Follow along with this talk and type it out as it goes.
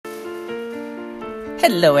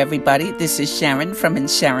Hello, everybody. This is Sharon from In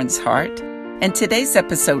Sharon's Heart, and today's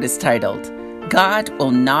episode is titled, God Will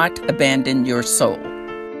Not Abandon Your Soul.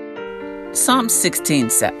 Psalm 16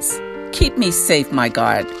 says, Keep me safe, my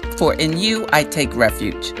God, for in you I take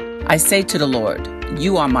refuge. I say to the Lord,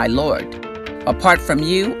 You are my Lord. Apart from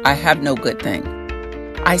you, I have no good thing.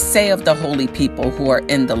 I say of the holy people who are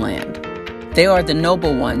in the land, they are the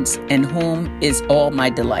noble ones in whom is all my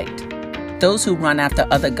delight. Those who run after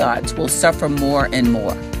other gods will suffer more and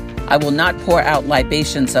more. I will not pour out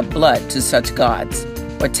libations of blood to such gods,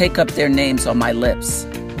 or take up their names on my lips.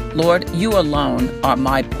 Lord, you alone are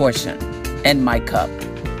my portion and my cup.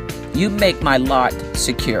 You make my lot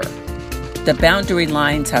secure. The boundary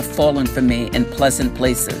lines have fallen for me in pleasant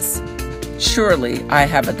places. Surely I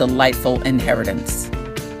have a delightful inheritance.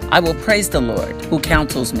 I will praise the Lord, who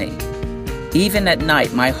counsels me. Even at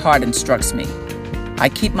night my heart instructs me. I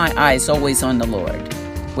keep my eyes always on the Lord.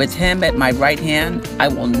 With him at my right hand, I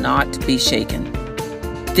will not be shaken.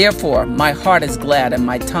 Therefore, my heart is glad and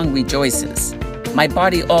my tongue rejoices. My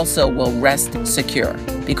body also will rest secure,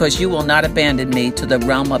 because you will not abandon me to the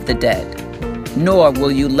realm of the dead, nor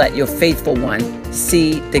will you let your faithful one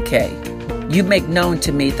see decay. You make known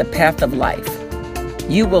to me the path of life.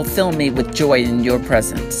 You will fill me with joy in your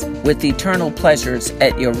presence, with eternal pleasures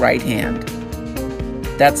at your right hand.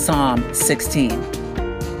 That's Psalm 16.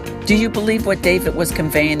 Do you believe what David was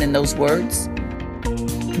conveying in those words?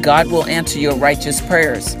 God will answer your righteous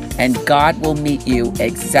prayers, and God will meet you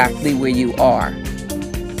exactly where you are.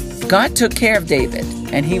 God took care of David,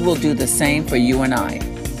 and he will do the same for you and I.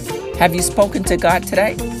 Have you spoken to God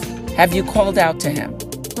today? Have you called out to him?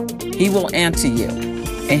 He will answer you,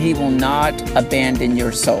 and he will not abandon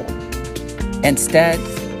your soul. Instead,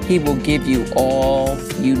 he will give you all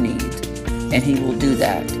you need, and he will do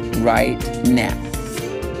that right now.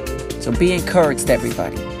 So be encouraged,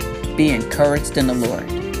 everybody. Be encouraged in the Lord.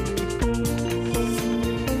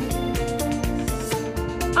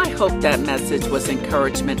 I hope that message was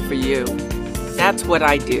encouragement for you. That's what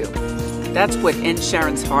I do. That's what In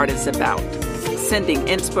Sharon's Heart is about. Sending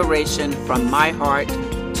inspiration from my heart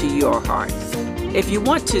to your heart. If you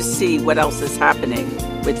want to see what else is happening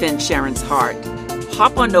within Sharon's Heart,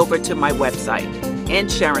 hop on over to my website,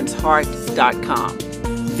 insharonsheart.com.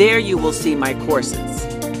 There you will see my courses.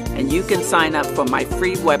 And you can sign up for my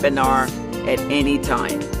free webinar at any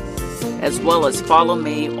time, as well as follow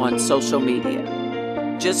me on social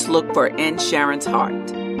media. Just look for In Sharon's Heart.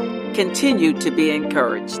 Continue to be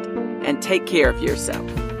encouraged and take care of yourself.